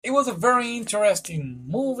It was a very interesting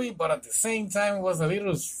movie, but at the same time, it was a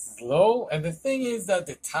little slow. And the thing is that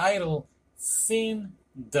the title, Seen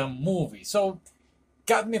the Movie. So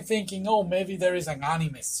got me thinking, oh, maybe there is an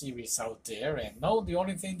anime series out there. And no, the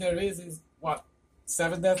only thing there is what?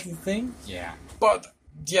 Seven Deadly Thing? Yeah. But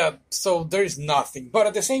yeah, so there is nothing. But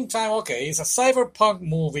at the same time, okay, it's a cyberpunk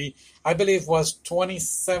movie. I believe was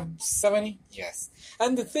 2070. Yes.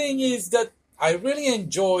 And the thing is that I really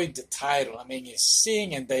enjoyed the title. I mean, it's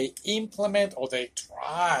seeing and they implement or they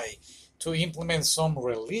try to implement some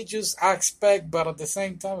religious aspect, but at the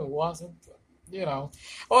same time, it wasn't. You know.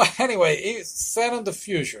 Oh, anyway, it's set in the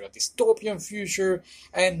future, a dystopian future,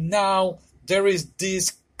 and now there is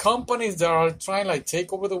these companies that are trying like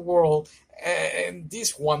take over the world, and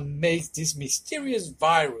this one makes this mysterious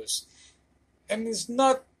virus, and it's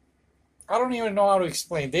not. I don't even know how to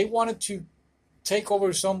explain. They wanted to take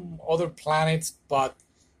over some other planets, but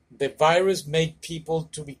the virus make people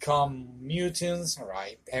to become mutants,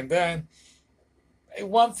 right? And then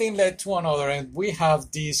one thing led to another, and we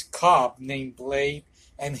have this cop named Blade,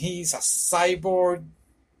 and he's a cyborg,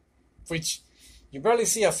 which you barely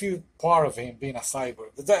see a few part of him being a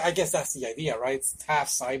cyborg. But I guess that's the idea, right? It's half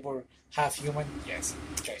cyborg, half human. Yes.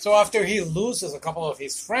 Okay. So after he loses a couple of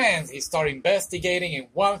his friends, he starts investigating, and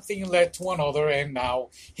one thing led to another, and now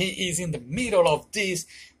he is in the middle of this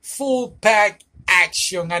full pack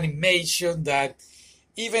action animation that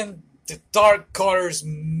even the dark colors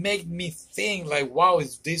make me think like, wow,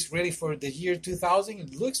 is this really for the year 2000?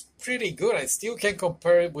 It looks pretty good. I still can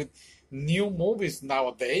compare it with new movies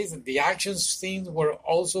nowadays, and the action scenes were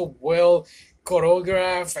also well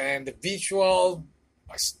choreographed, and the visual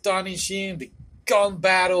astonishing, the gun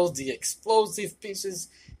battles, the explosive pieces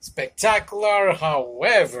spectacular.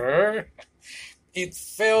 However, it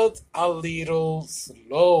felt a little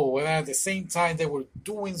slow. And at the same time, they were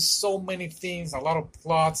doing so many things, a lot of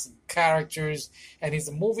plots and characters. And it's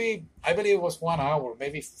a movie, I believe it was 1 hour,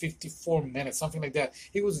 maybe 54 minutes, something like that.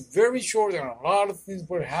 It was very short, and a lot of things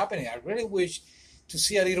were happening. I really wish to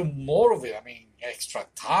see a little more of it. I mean, extra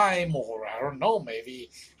time, or I don't know, maybe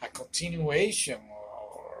a continuation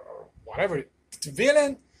or whatever. The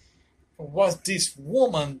villain was this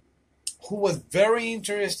woman who was very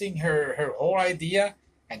interesting, her whole idea,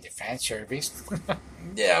 and the fan service.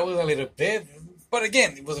 Yeah, it was a little bit, but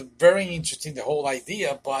again, it was very interesting, the whole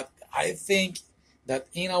idea. But I think that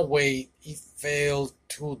in a way it failed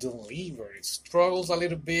to deliver. It struggles a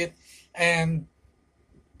little bit, and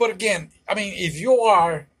but again, I mean, if you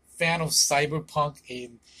are a fan of cyberpunk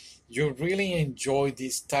and you really enjoy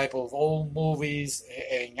this type of old movies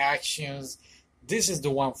and actions, this is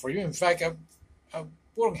the one for you. In fact, I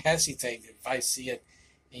wouldn't hesitate if I see it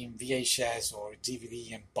in VHS or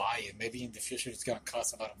DVD and buy it. Maybe in the future it's gonna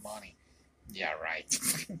cost a lot of money. Yeah, right.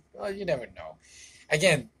 Well, you never know.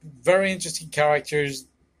 Again, very interesting characters,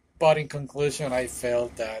 but in conclusion, I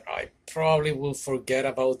felt that I probably will forget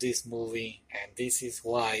about this movie, and this is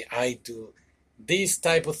why I do these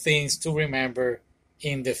type of things to remember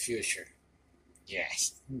in the future.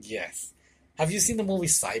 Yes, yes. Have you seen the movie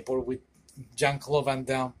Cyborg with Jean-Claude Van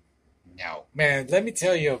Damme? No. Man, let me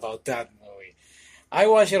tell you about that movie. I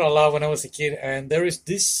watched it a lot when I was a kid, and there is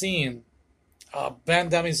this scene. Van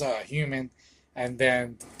Damme is a human, and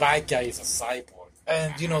then the bad guy is a cyborg.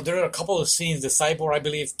 And, there are a couple of scenes. The cyborg, I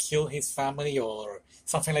believe, killed his family or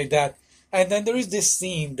something like that. And then there is this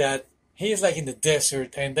scene that he is like in the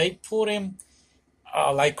desert, and they put him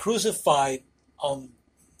like crucified on,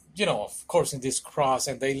 of course, in this cross,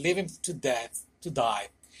 and they leave him to death, to die.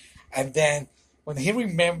 And then when he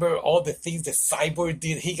remembered all the things the cyborg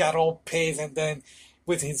did, he got all pissed, and then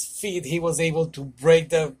with his feet he was able to break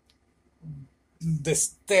the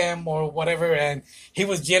stem or whatever, and he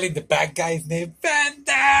was yelling the bad guy's name,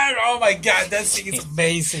 Bender! Oh my god, that thing is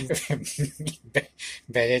amazing.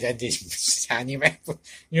 Better than this anime.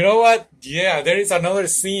 You know what? Yeah, there is another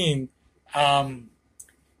scene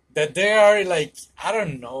that they are like, I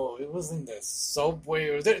don't know, it was in the subway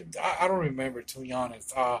or I don't remember, to be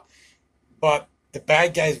honest. But the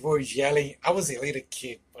bad guys were yelling. I was a little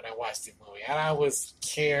kid when I watched the movie, and I was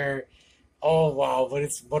scared. Oh wow, but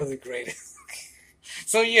it's one of the greatest.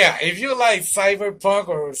 So yeah, if you like cyberpunk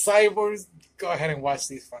or cyborgs, go ahead and watch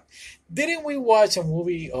this one. Didn't we watch a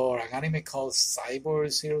movie or an anime called Cyber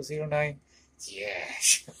 009?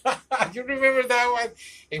 Yeah. You remember that one?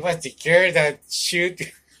 It was the girl that shoot.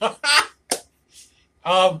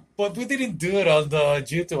 But we didn't do it on the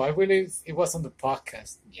YouTube. I believe it was on the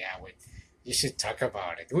podcast. Yeah, you should talk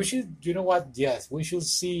about it. We should, you know what? Yes, we should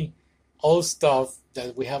see all stuff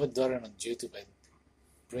that we haven't done on YouTube and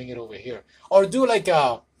bring it over here, or do like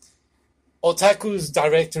a otaku's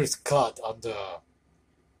director's cut on the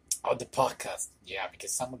Oh, the podcast. Yeah,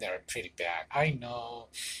 because some of them are pretty bad. I know.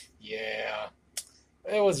 Yeah.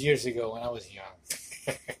 It was years ago when I was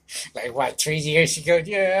young. Like what, 3 years ago?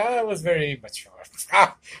 Yeah, I was very mature.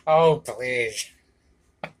 Oh, please.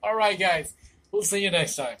 All right, guys. We'll see you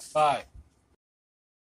next time. Bye.